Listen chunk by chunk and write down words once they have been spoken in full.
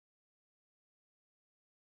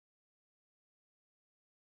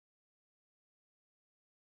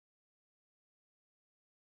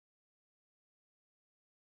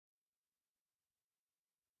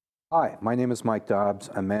Hi, my name is Mike Dobbs.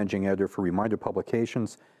 I'm managing editor for Reminder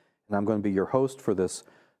Publications, and I'm going to be your host for this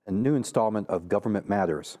new installment of Government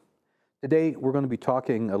Matters. Today, we're going to be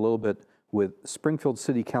talking a little bit with Springfield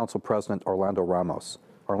City Council President Orlando Ramos.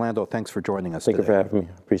 Orlando, thanks for joining us today. Thank you for having me.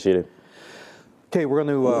 Appreciate it. Okay, we're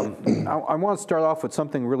going to, I want to start off with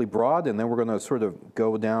something really broad, and then we're going to sort of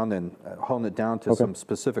go down and hone it down to some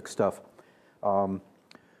specific stuff. What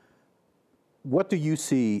do you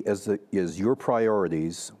see as your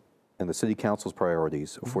priorities and the City Council's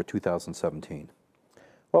priorities for 2017?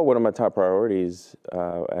 Well, one of my top priorities,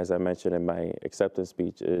 as I mentioned in my acceptance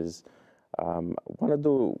speech, is want to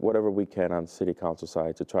do whatever we can on the City Council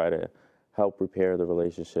side to try to help repair the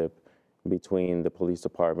relationship between the police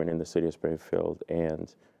department in the City of Springfield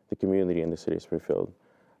and the community in the City of Springfield.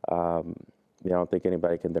 I don't think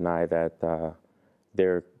anybody can deny that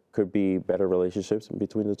there could be better relationships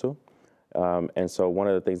between the two. And so one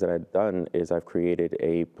of the things that I've done is I've created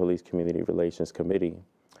a police community relations committee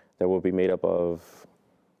that will be made up of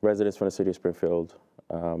residents from the City of Springfield,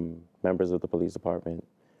 members of the police department,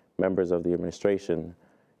 members of the administration,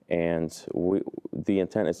 and the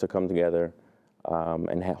intent is to come together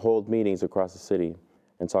and hold meetings across the city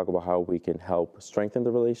and talk about how we can help strengthen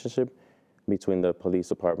the relationship between the police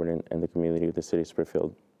department and the community of the City of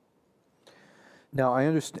Springfield. Now,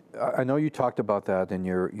 I know you talked about that in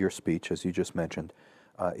your speech, as you just mentioned.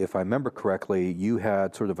 If I remember correctly, you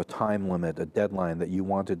had sort of a time limit, a deadline that you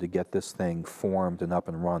wanted to get this thing formed and up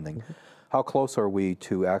and running. Mm-hmm. How close are we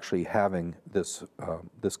to actually having this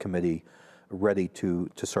committee ready to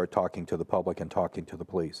start talking to the public and talking to the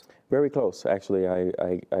police? Very close. Actually,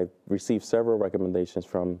 I received several recommendations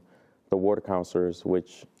from the ward councilors,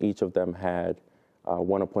 which each of them had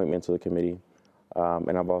one appointment to the committee.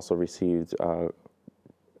 And I've also received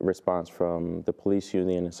response from the police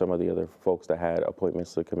union and some of the other folks that had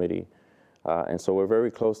appointments to the committee. And so we're very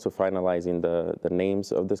close to finalizing the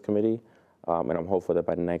names of this committee. And I'm hopeful that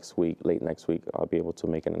by next week, late next week, I'll be able to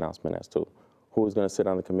make an announcement as to who's going to sit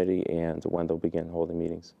on the committee and when they'll begin holding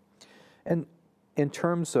meetings. And in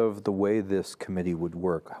terms of the way this committee would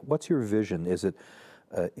work, what's your vision?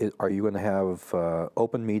 Are you going to have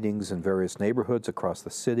open meetings in various neighborhoods across the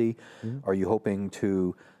city? Mm-hmm. Are you hoping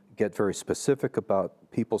to get very specific about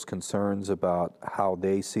people's concerns about how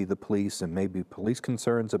they see the police and maybe police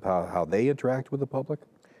concerns about how they interact with the public?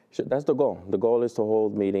 That's the goal. The goal is to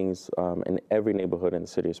hold meetings in every neighborhood in the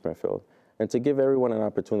City of Springfield and to give everyone an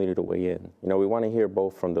opportunity to weigh in. You know, we want to hear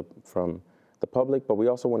both from the public, but we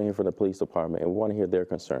also want to hear from the police department, and we want to hear their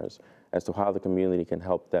concerns as to how the community can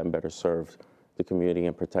help them better serve the community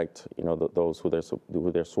and protect, those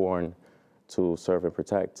who they're sworn to serve and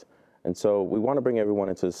protect. And so we want to bring everyone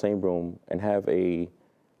into the same room and have a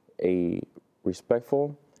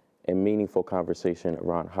respectful and meaningful conversation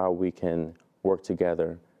around how we can work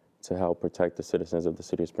together to help protect the citizens of the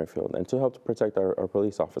City of Springfield and to help to protect our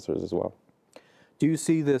police officers as well. Do you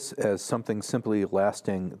see this as something simply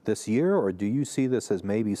lasting this year, or do you see this as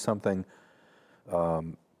maybe something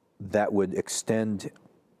that would extend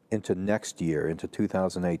into next year, into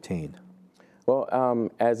 2018?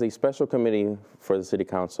 Well, as a special committee for the City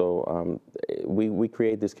Council, we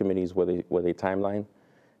create these committees with a timeline.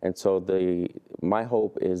 And so my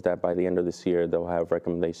hope is that by the end of this year, they'll have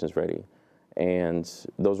recommendations ready. And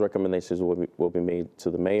those recommendations will be made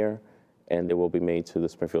to the mayor, and they will be made to the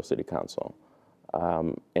Springfield City Council.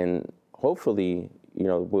 And hopefully,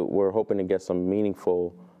 we're hoping to get some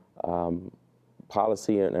meaningful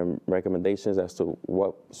policy and recommendations as to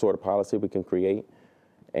what sort of policy we can create.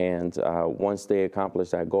 And once they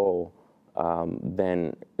accomplish that goal,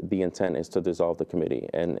 then the intent is to dissolve the committee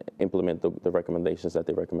and implement the recommendations that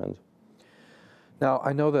they recommend. Now,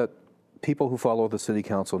 I know that people who follow the City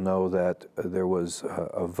Council know that there was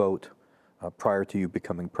a vote prior to you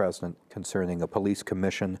becoming president concerning a police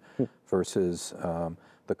commission versus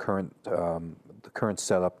the current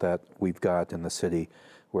setup that we've got in the city,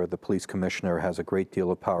 where the police commissioner has a great deal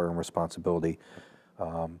of power and responsibility.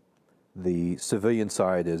 The civilian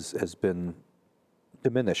side has been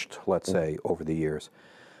diminished, let's say, over the years.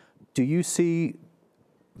 Do you see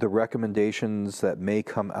the recommendations that may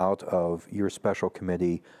come out of your special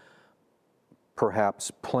committee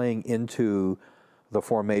perhaps playing into the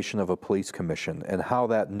formation of a police commission and how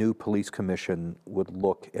that new police commission would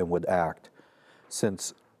look and would act,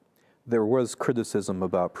 since there was criticism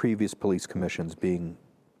about previous police commissions being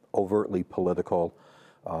overtly political,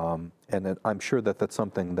 and I'm sure that that's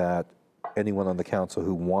something that anyone on the council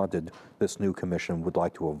who wanted this new commission would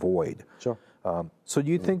like to avoid. Sure. So do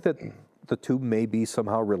you think that the two may be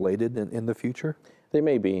somehow related in the future? They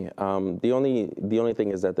may be. The only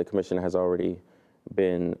thing is that the commission has already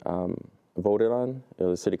been voted on.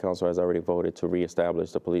 The City Council has already voted to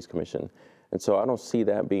reestablish the Police Commission. And so I don't see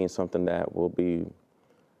that being something that will be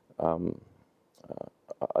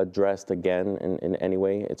addressed again in any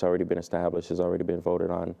way. It's already been established, it's already been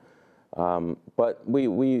voted on. But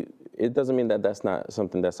it doesn't mean that that's not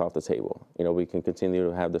something that's off the table. You know, we can continue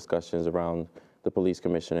to have discussions around the Police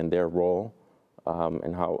Commission and their role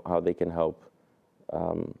and how they can help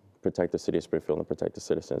protect the city of Springfield and protect the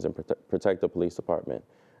citizens and protect the police department.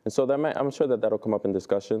 And so I'm sure that that'll come up in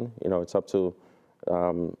discussion. You know, it's up to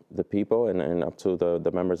the people and up to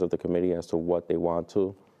the members of the committee as to what they want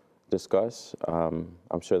to discuss.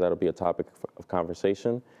 I'm sure that'll be a topic of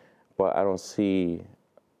conversation, but I don't see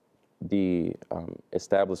the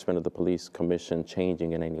establishment of the police commission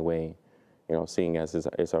changing in any way, you know, seeing as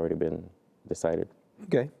it's already been decided.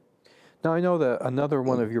 Okay. Now, I know that another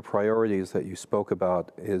one of your priorities that you spoke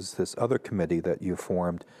about is this other committee that you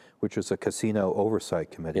formed, which is a casino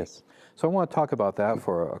oversight committee. Yes. So I want to talk about that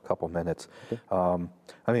for a couple minutes. Okay.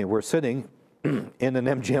 I mean, we're sitting in an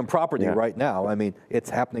MGM property right now. I mean,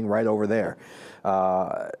 it's happening right over there.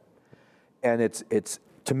 And it's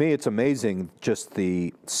to me, it's amazing just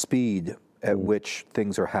the speed at which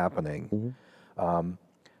things are happening.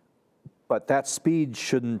 But that speed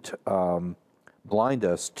shouldn't blind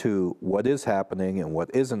us to what is happening and what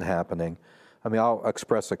isn't happening. I mean, I'll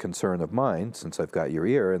express a concern of mine since I've got your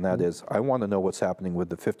ear, and that is I want to know what's happening with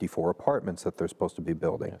the 54 apartments that they're supposed to be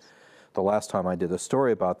building. Yes. The last time I did a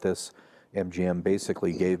story about this, MGM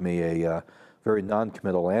basically gave me a very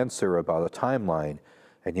non-committal answer about a timeline,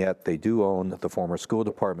 and yet they do own the former school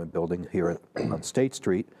department building here on State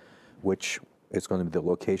Street, which is going to be the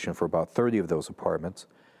location for about 30 of those apartments.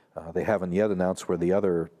 They haven't yet announced where the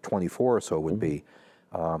other 24 or so would be.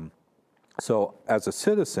 So as a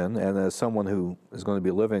citizen and as someone who is going to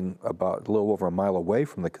be living about a little over a mile away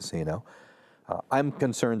from the casino, I'm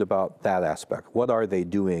concerned about that aspect. What are they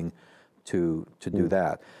doing to do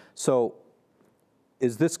that? So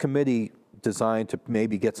is this committee designed to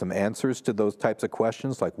maybe get some answers to those types of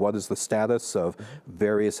questions, like what is the status of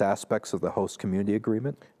various aspects of the host community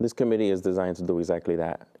agreement? This committee is designed to do exactly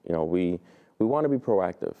that. You know, we want to be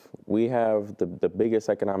proactive. We have the biggest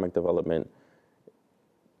economic development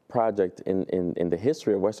project in the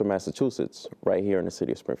history of Western Massachusetts right here in the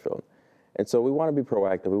city of Springfield. And so we want to be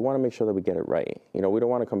proactive. We want to make sure that we get it right. You know, we don't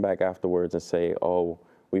want to come back afterwards and say, oh,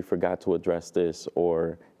 we forgot to address this,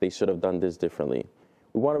 or they should have done this differently.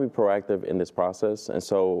 We want to be proactive in this process. And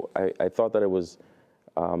so I thought that it was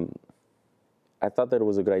a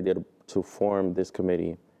good idea to form this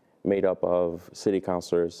committee made up of city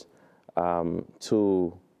councilors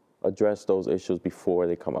to address those issues before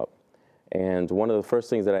they come up. And one of the first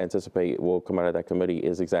things that I anticipate will come out of that committee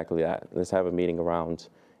is exactly that. Let's have a meeting around,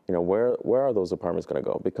 you know, where are those apartments going to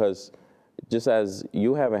go? Because just as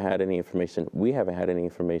you haven't had any information, we haven't had any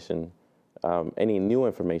information, any new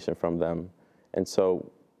information from them. And so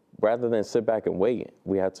rather than sit back and wait,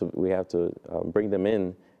 we have to bring them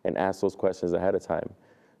in and ask those questions ahead of time.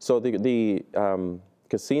 So the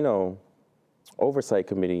casino oversight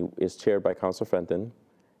committee is chaired by Councilor Fenton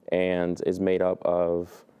and is made up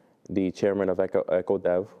of the chairman of Echo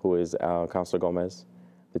Dev, who is Councilor Gomez,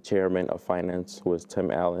 the chairman of finance, who is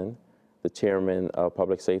Tim Allen, the chairman of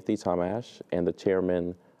public safety, Tom Ash, and the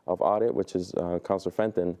chairman of audit, which is Councilor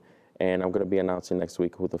Fenton. And I'm going to be announcing next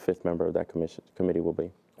week who the fifth member of that committee will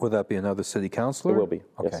be. Will that be another city councilor? It will be,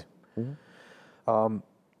 okay. Yes. Mm-hmm.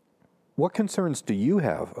 What concerns do you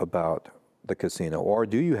have about the casino, or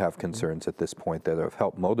do you have concerns at this point that have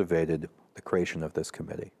helped motivated the creation of this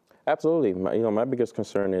committee? Absolutely. My biggest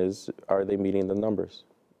concern is, are they meeting the numbers?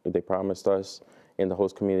 They promised us in the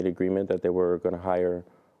host community agreement that they were going to hire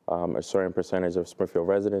a certain percentage of Springfield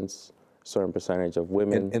residents, certain percentage of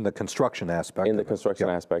women. In the construction aspect. In the construction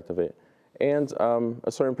aspect of it. And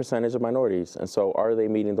a certain percentage of minorities. And so are they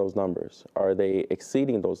meeting those numbers? Are they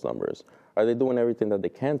exceeding those numbers? Are they doing everything that they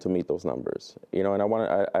can to meet those numbers? You know, and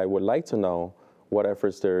I would like to know what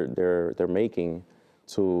efforts they're making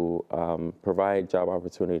to provide job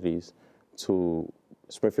opportunities to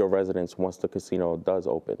Springfield residents once the casino does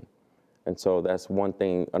open. And so that's one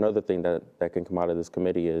thing. Another thing that can come out of this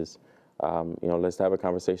committee is, let's have a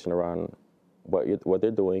conversation around what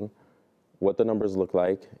they're doing, what the numbers look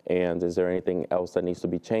like, and is there anything else that needs to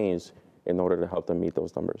be changed in order to help them meet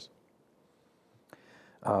those numbers?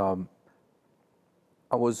 I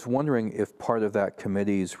was wondering if part of that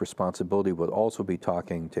committee's responsibility would also be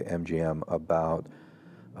talking to MGM about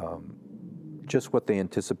just what they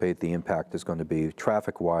anticipate the impact is going to be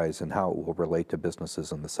traffic-wise and how it will relate to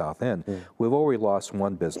businesses in the South End. Mm. We've already lost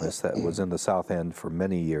one business that was in the South End for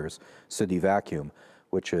many years, City Vacuum,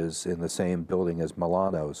 which is in the same building as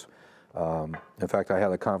Milano's. In fact, I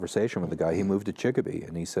had a conversation with the guy. He moved to Chicopee,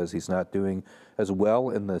 and he says he's not doing as well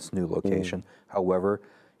in this new location. However,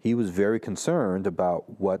 he was very concerned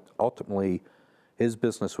about what ultimately his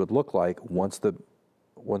business would look like once the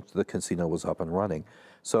casino was up and running.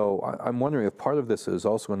 So I'm wondering if part of this is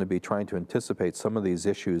also going to be trying to anticipate some of these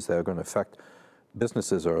issues that are going to affect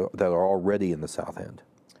businesses that are already in the South End.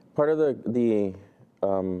 Part of the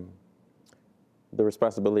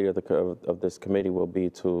responsibility of this committee will be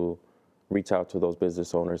to reach out to those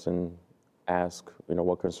business owners and ask,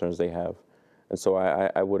 what concerns they have. And so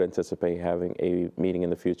I would anticipate having a meeting in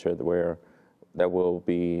the future where that will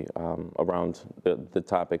be around the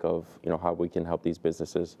topic of, how we can help these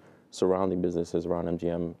businesses, surrounding businesses around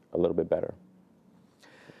MGM a little bit better.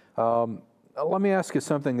 Let me ask you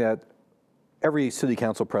something that every city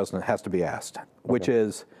council president has to be asked, which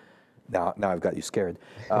is, now I've got you scared,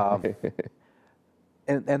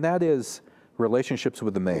 and that is relationships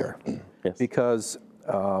with the mayor. Yes. Because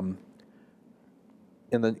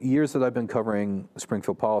in the years that I've been covering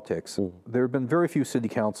Springfield politics, there have been very few city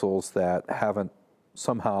councils that haven't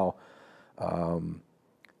somehow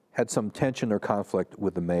had some tension or conflict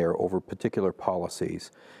with the mayor over particular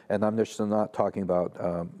policies. And I'm just not talking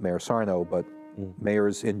about Mayor Sarno, but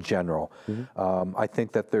mayors in general. I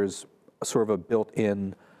think that there's sort of a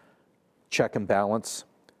built-in check and balance.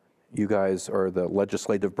 You guys are the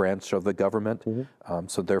legislative branch of the government,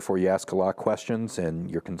 so therefore you ask a lot of questions and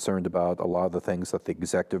you're concerned about a lot of the things that the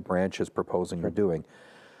executive branch is proposing or doing.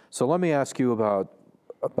 So let me ask you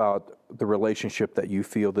about the relationship that you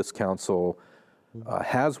feel this council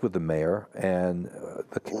has with the mayor and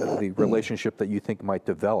the relationship that you think might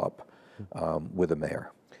develop with the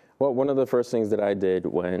mayor. Well, one of the first things that I did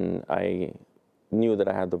when I knew that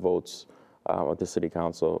I had the votes of the city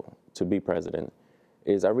council to be president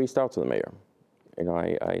is I reached out to the mayor.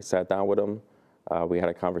 I sat down with him, we had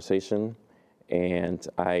a conversation, and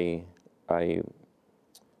I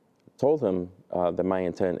told him that my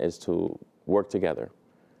intent is to work together.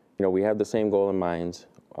 We have the same goal in mind.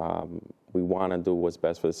 We want to do what's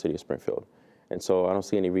best for the city of Springfield. And so I don't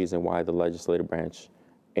see any reason why the legislative branch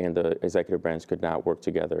and the executive branch could not work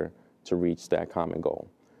together to reach that common goal.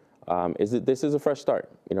 This is a fresh start.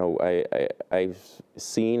 I've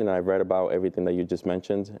seen and I've read about everything that you just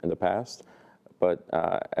mentioned in the past, but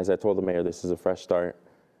as I told the mayor, this is a fresh start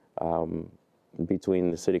between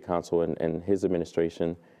the city council and his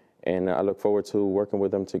administration, and I look forward to working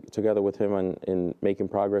with them together with him in making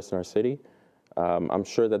progress in our city. I'm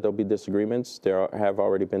sure that there'll be disagreements. There have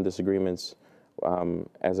already been disagreements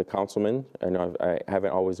as a councilman. I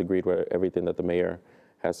haven't always agreed with everything that the mayor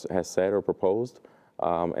has said or proposed.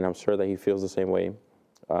 And I'm sure that he feels the same way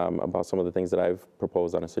about some of the things that I've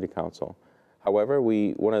proposed on the city council. However,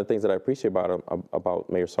 one of the things that I appreciate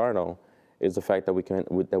about Mayor Sarno is the fact that we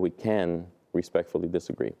can respectfully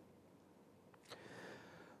disagree.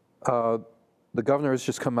 The governor has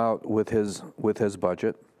just come out with his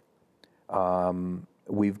budget.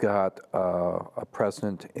 We've got a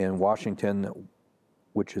president in Washington,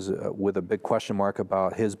 which is with a big question mark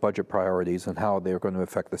about his budget priorities and how they're going to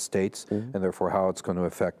affect the states and therefore how it's going to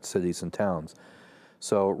affect cities and towns.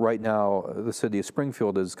 So right now, the city of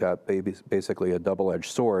Springfield has got basically a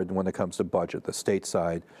double-edged sword when it comes to budget, the state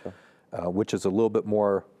side, which is a little bit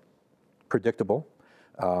more predictable,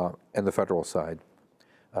 and the federal side.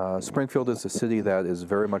 Springfield is a city that is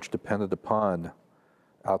very much dependent upon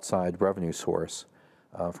outside revenue source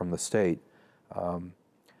from the state.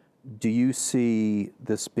 Do you see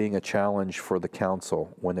this being a challenge for the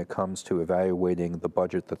council when it comes to evaluating the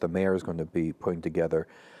budget that the mayor is going to be putting together,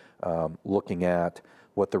 looking at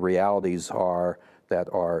what the realities are that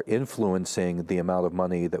are influencing the amount of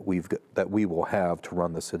money that we will have to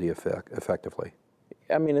run the city effectively?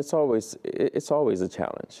 I mean, it's always a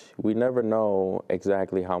challenge. We never know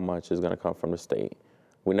exactly how much is going to come from the state.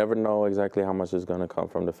 We never know exactly how much is going to come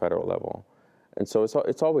from the federal level. And so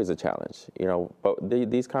it's always a challenge, but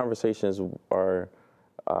these conversations are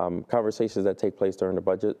conversations that take place during the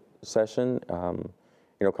budget session.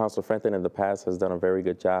 Councilor Fenton in the past has done a very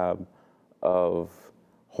good job of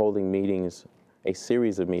holding meetings, a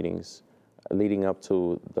series of meetings leading up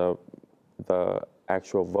to the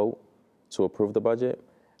actual vote to approve the budget.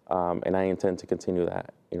 And I intend to continue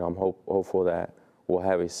that. I'm hopeful that we'll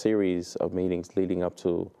have a series of meetings leading up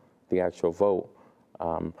to the actual vote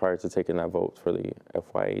prior to taking that vote for the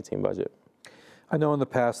FY18 budget. I know in the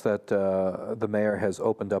past that the mayor has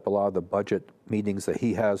opened up a lot of the budget meetings that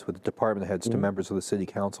he has with the department heads to members of the city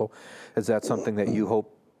council. Is that something that you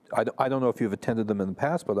hope I don't know if you've attended them in the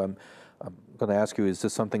past, but I'm going to ask you, is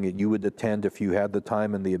this something that you would attend if you had the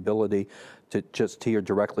time and the ability to just hear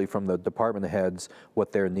directly from the department heads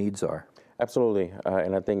what their needs are? Absolutely,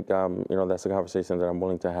 and I think that's a conversation that I'm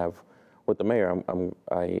willing to have with the mayor.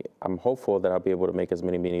 I'm hopeful that I'll be able to make as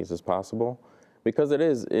many meetings as possible, because it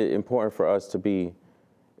is important for us to be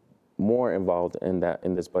more involved in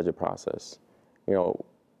this budget process.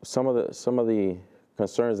 Some of the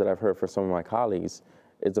concerns that I've heard from some of my colleagues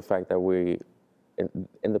is the fact that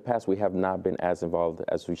in the past we have not been as involved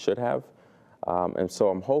as we should have, and so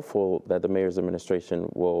I'm hopeful that the mayor's administration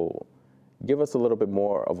will give us a little bit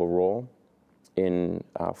more of a role in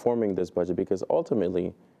forming this budget, because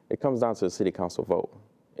ultimately it comes down to the city council vote.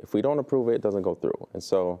 If we don't approve it, it doesn't go through, and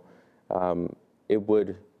so it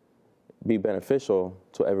would be beneficial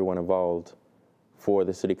to everyone involved for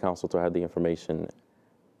the city council to have the information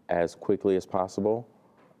as quickly as possible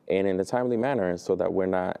and in a timely manner, so that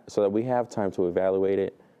we have time to evaluate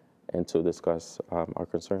it and to discuss our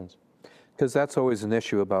concerns. Because that's always an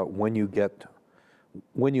issue about when you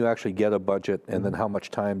actually get a budget, and then how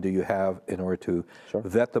much time do you have in order to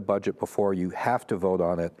vet the budget before you have to vote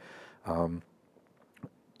on it,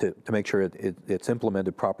 to make sure it's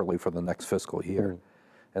implemented properly for the next fiscal year.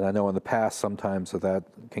 And I know in the past sometimes that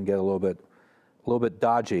can get a little bit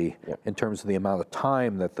dodgy in terms of the amount of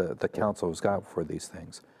time that the council has got for these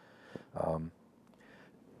things.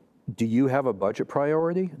 Do you have a budget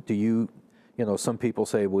priority? Do you some people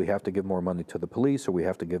say we have to give more money to the police, or we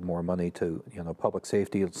have to give more money to public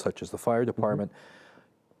safety, such as the fire department.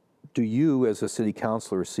 Do you, as a city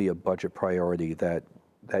councilor, see a budget priority that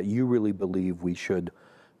you really believe we should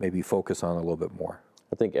maybe focus on a little bit more?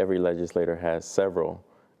 I think every legislator has several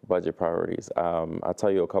budget priorities. I'll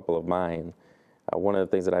tell you a couple of mine. One of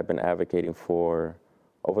the things that I've been advocating for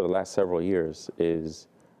over the last several years is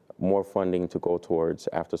more funding to go towards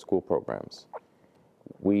after-school programs.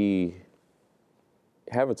 We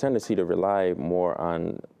have a tendency to rely more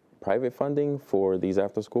on private funding for these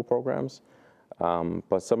after-school programs,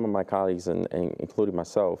 but some of my colleagues, and including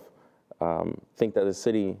myself, think that the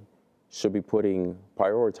city should be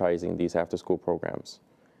prioritizing these after-school programs.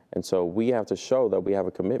 And so we have to show that we have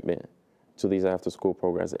a commitment to these after-school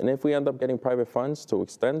programs. And if we end up getting private funds to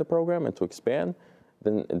extend the program and to expand,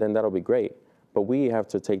 then that'll be great. But we have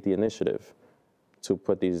to take the initiative to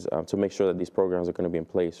put these, to make sure that these programs are going to be in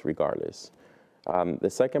place regardless. The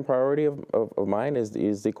second priority of mine is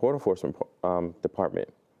the code enforcement department.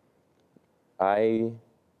 I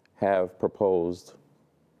have proposed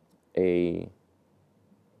a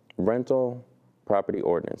rental property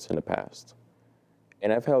ordinance in the past.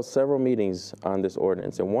 And I've held several meetings on this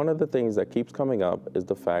ordinance. And one of the things that keeps coming up is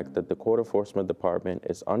the fact that the code enforcement department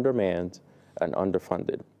is undermanned and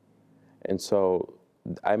underfunded. And so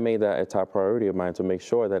I made that a top priority of mine to make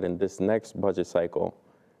sure that in this next budget cycle,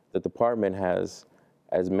 the department has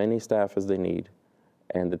as many staff as they need,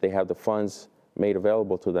 and that they have the funds made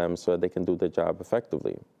available to them so that they can do their job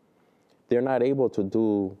effectively. They're not able to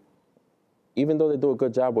do, even though they do a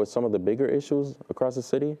good job with some of the bigger issues across the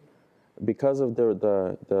city, because of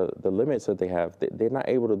the limits that they have, they're not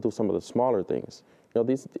able to do some of the smaller things.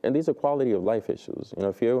 These are quality of life issues.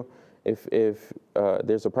 If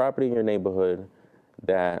there's a property in your neighborhood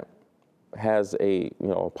that has a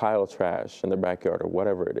pile of trash in the backyard or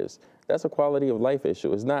whatever it is, that's a quality of life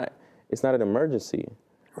issue. It's not an emergency,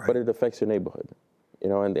 right, but it affects your neighborhood.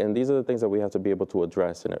 And these are the things that we have to be able to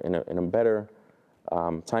address in a better,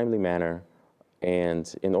 timely manner.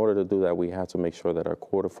 And in order to do that, we have to make sure that our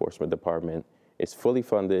code enforcement department is fully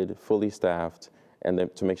funded, fully staffed, and then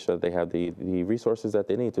to make sure that they have the resources that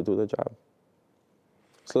they need to do their job.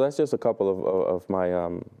 So that's just a couple of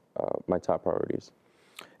my top priorities.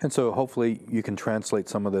 And so hopefully you can translate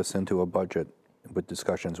some of this into a budget with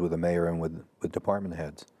discussions with the mayor and with department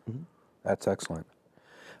heads. Mm-hmm. That's excellent.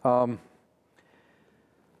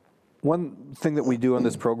 One thing that we do on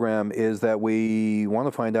this program is that we want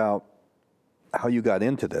to find out how you got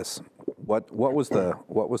into this. What was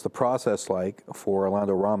the process like for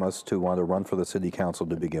Orlando Ramos to want to run for the city council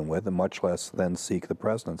to begin with, and much less then seek the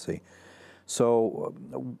presidency? So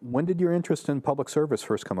when did your interest in public service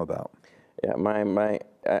first come about? Yeah, my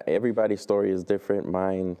everybody's story is different.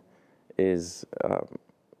 Mine is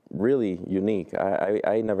really unique.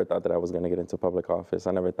 I never thought that I was going to get into public office.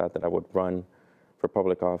 I never thought that I would run for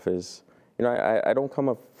public office. I don't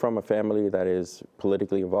come from a family that is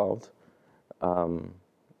politically involved.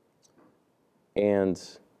 And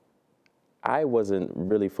I wasn't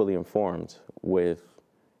really fully informed with,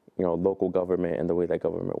 local government and the way that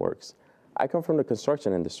government works. I come from the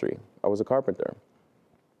construction industry. I was a carpenter.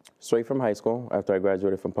 Straight from high school, after I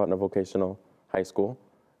graduated from Putnam Vocational High School,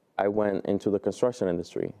 I went into the construction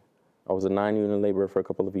industry. I was a non-union laborer for a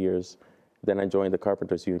couple of years. Then I joined the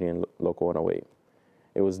Carpenters Union, Local 108.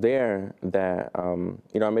 It was there that,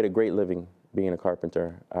 I made a great living being a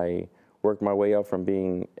carpenter. I worked my way up from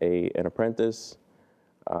being an apprentice.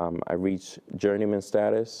 I reached journeyman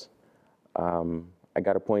status. I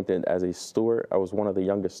got appointed as a steward. I was one of the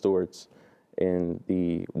youngest stewards in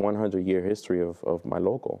the 100-year history of my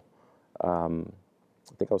local.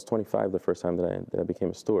 I think I was 25 the first time that I became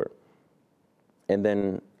a steward. And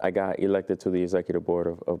then I got elected to the executive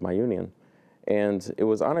board of my union. And it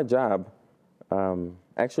was on a job,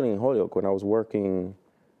 actually in Holyoke, when I was working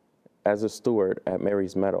as a steward at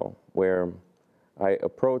Mary's Meadow, where I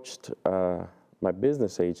approached my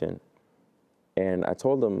business agent, and I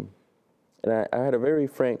told him, and I had a very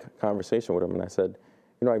frank conversation with him, and I said,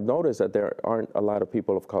 I've noticed that there aren't a lot of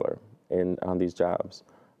people of color on these jobs,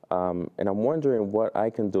 and I'm wondering what I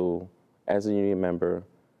can do as a union member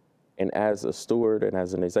and as a steward and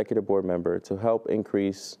as an executive board member to help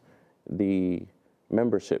increase the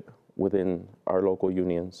membership within our local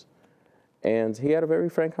unions. And he had a very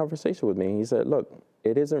frank conversation with me. He said, look,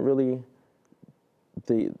 it isn't really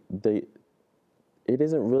the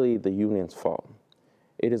union's fault.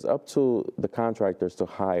 It is up to the contractors to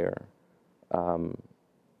hire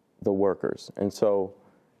the workers. And so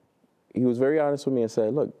he was very honest with me and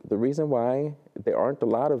said, look, the reason why there aren't a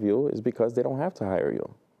lot of you is because they don't have to hire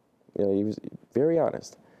you. He was very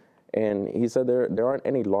honest. And he said there aren't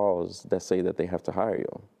any laws that say that they have to hire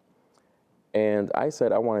you. And I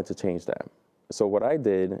said I wanted to change that. So what I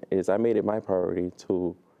did is I made it my priority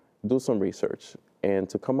to do some research and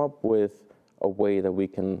to come up with a way that we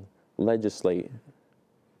can legislate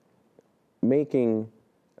making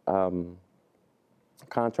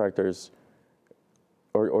contractors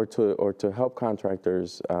or to help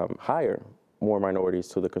contractors hire more minorities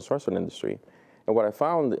to the construction industry. And what I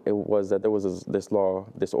found was that there was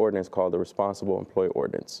this ordinance called the Responsible Employee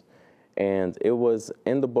Ordinance. And it was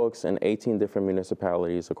in the books in 18 different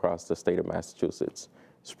municipalities across the state of Massachusetts.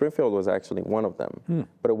 Springfield was actually one of them,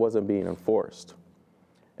 but it wasn't being enforced.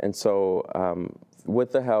 And so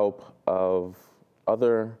with the help of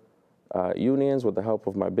other unions, with the help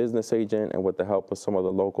of my business agent, and with the help of some of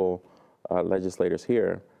the local legislators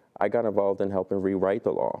here, I got involved in helping rewrite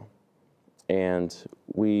the law. And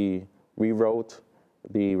we rewrote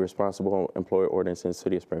the Responsible Employer Ordinance in the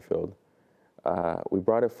city of Springfield. We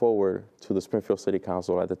brought it forward to the Springfield City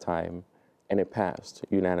Council at the time, and it passed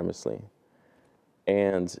unanimously.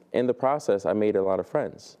 And in the process, I made a lot of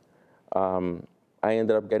friends. I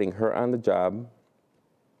ended up getting hurt on the job,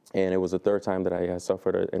 and it was the third time that I had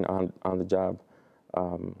suffered an on-the-job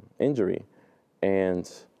injury.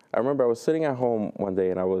 And I remember I was sitting at home one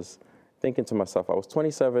day, and I was thinking to myself, I was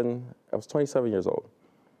 27 years old,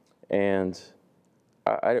 and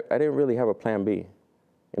I didn't really have a plan B.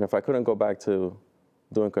 And if I couldn't go back to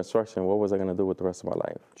doing construction, what was I going to do with the rest of my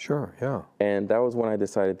life? Sure, yeah. And that was when I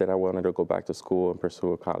decided that I wanted to go back to school and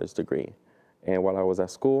pursue a college degree. And while I was at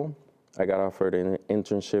school, I got offered an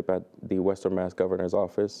internship at the Western Mass Governor's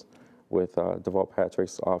office with Deval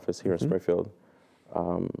Patrick's office here in Springfield.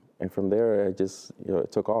 And from there, it just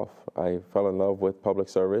it took off. I fell in love with public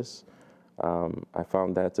service. I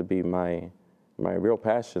found that to be my real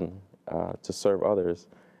passion, to serve others.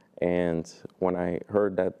 And when I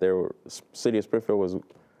heard that City of Springfield was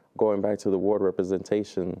going back to the ward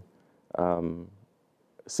representation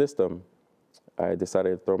system, I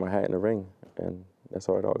decided to throw my hat in the ring, and that's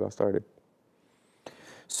how it all got started.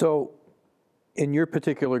 So in your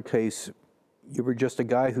particular case, you were just a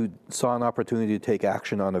guy who saw an opportunity to take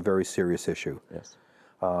action on a very serious issue. Yes.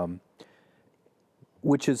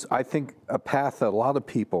 Which is, I think, a path that a lot of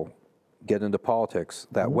people get into politics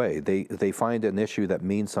that way. They find an issue that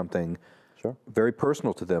means something very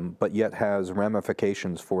personal to them, but yet has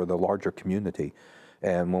ramifications for the larger community.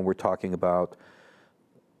 And when we're talking about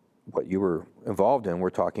what you were involved in,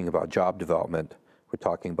 we're talking about job development, we're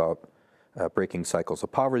talking about breaking cycles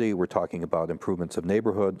of poverty, we're talking about improvements of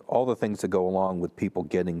neighborhood, all the things that go along with people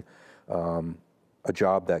getting a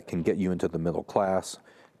job that can get you into the middle class,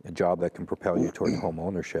 a job that can propel you toward home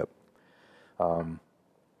ownership.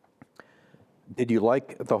 Did you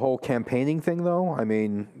like the whole campaigning thing, though? I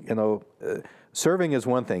mean, serving is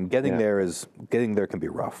one thing. Getting there can be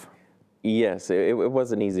rough. Yes, it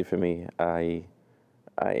wasn't easy for me. I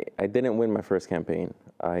didn't win my first campaign.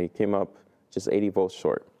 I came up just 80 votes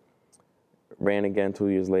short. Ran again 2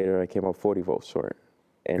 years later. I came up 40 votes short.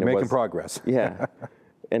 And you're making progress. Yeah,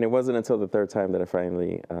 and it wasn't until the third time that I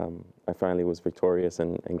finally was victorious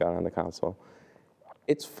and got on the council.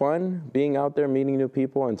 It's fun being out there, meeting new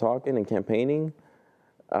people and talking and campaigning.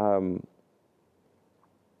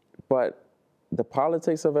 But the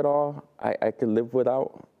politics of it all, I could live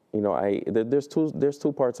without. You know, there's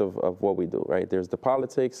two parts of what we do, right? There's the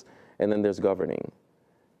politics, and then there's governing.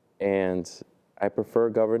 And I prefer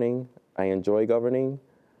governing. I enjoy governing.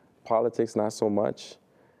 Politics, not so much.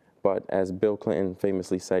 But as Bill Clinton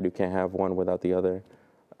famously said, you can't have one without the other.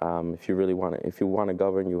 If you want to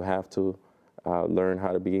govern, you have to learn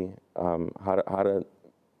how to be, how to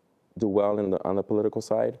do well on the political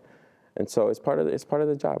side. And so it's part of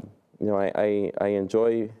the job. You know, I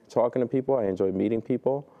enjoy talking to people. I enjoy meeting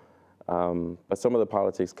people. But some of the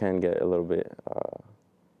politics can get a little bit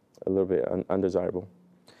undesirable.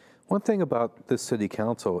 One thing about this city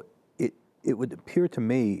council, it would appear to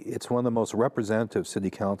me it's one of the most representative city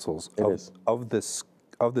councils of this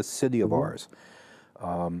city of ours.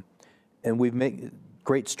 And we've made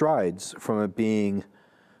great strides from it being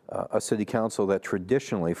a city council that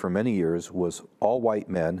traditionally, for many years, was all white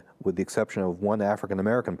men, with the exception of one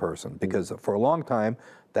African-American person, because for a long time,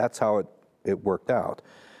 that's how it worked out.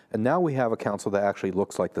 And now we have a council that actually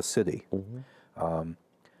looks like the city. Do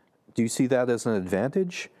you see that as an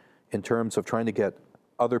advantage in terms of trying to get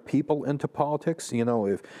other people into politics? You know,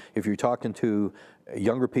 if you're talking to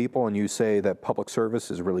younger people and you say that public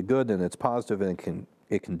service is really good and it's positive and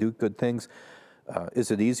it can do good things,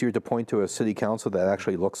 is it easier to point to a city council that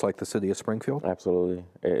actually looks like the city of Springfield? Absolutely.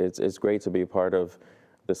 It's great to be part of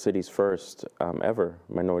the city's first ever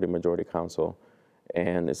minority-majority council.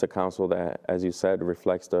 And it's a council that, as you said,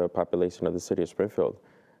 reflects the population of the city of Springfield.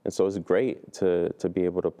 And so it's great to be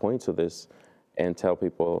able to point to this and tell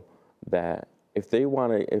people that if they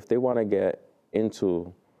want to get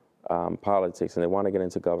into politics and they want to get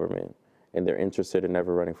into government and they're interested in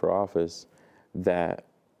never running for office, that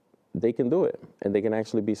they can do it and they can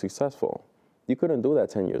actually be successful. You couldn't do that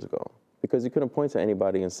 10 years ago because you couldn't point to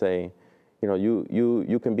anybody and say, you know,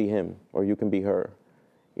 you can be him or you can be her.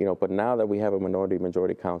 You know, but now that we have a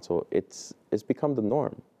minority-majority council, it's become the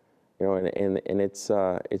norm. You know, and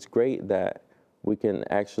it's great that we can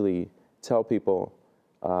actually tell people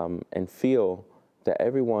and feel that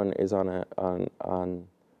everyone is on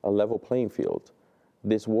a level playing field.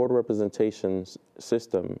 This ward representation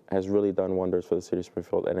system has really done wonders for the city of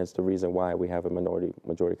Springfield, and it's the reason why we have a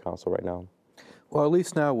minority-majority council right now. Well, at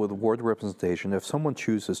least now with ward representation, if someone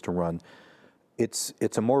chooses to run, it's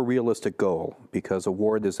a more realistic goal because a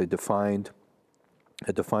ward is a defined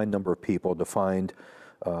number of people, defined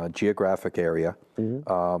geographic area.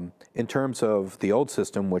 In terms of the old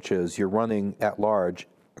system, which is you're running at large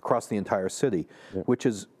across the entire city, which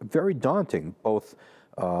is very daunting, both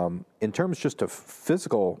in terms just of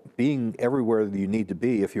physical being everywhere that you need to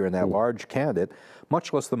be if you're an at-large candidate,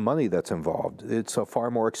 much less the money that's involved. It's a far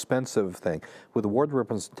more expensive thing. With ward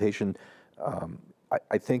representation,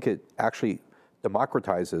 I think it actually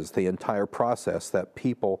democratizes the entire process, that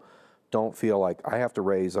people don't feel like I have to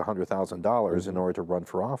raise $100,000 in order to run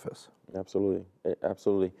for office. Absolutely,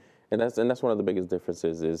 absolutely, and that's one of the biggest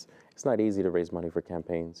differences. Is it's not easy to raise money for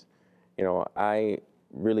campaigns. You know, I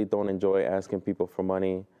really don't enjoy asking people for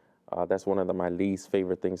money. That's one of my least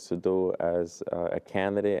favorite things to do as a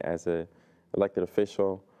candidate, as an elected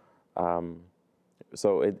official.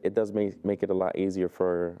 So it does make it a lot easier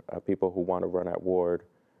for people who want to run at ward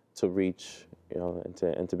to reach, you know, and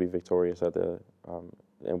to be victorious at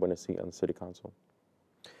and win a seat on the city council.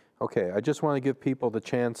 Okay, I just want to give people the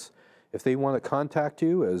chance, if they want to contact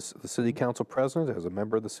you as the city council president, as a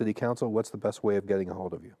member of the city council, what's the best way of getting a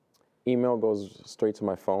hold of you? Email goes straight to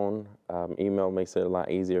my phone. Email makes it a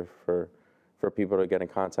lot easier for people to get in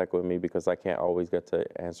contact with me because I can't always get to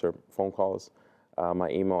answer phone calls. My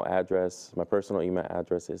email address, my personal email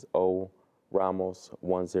address is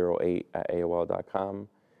oramos108@aol.com.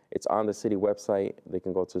 It's on the city website. They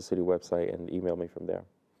can go to the city website and email me from there.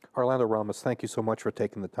 Orlando Ramos, thank you so much for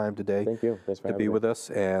taking the time today Thank you. Thanks for to having be me. with us.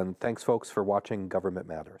 And thanks, folks, for watching Government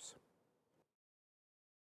Matters.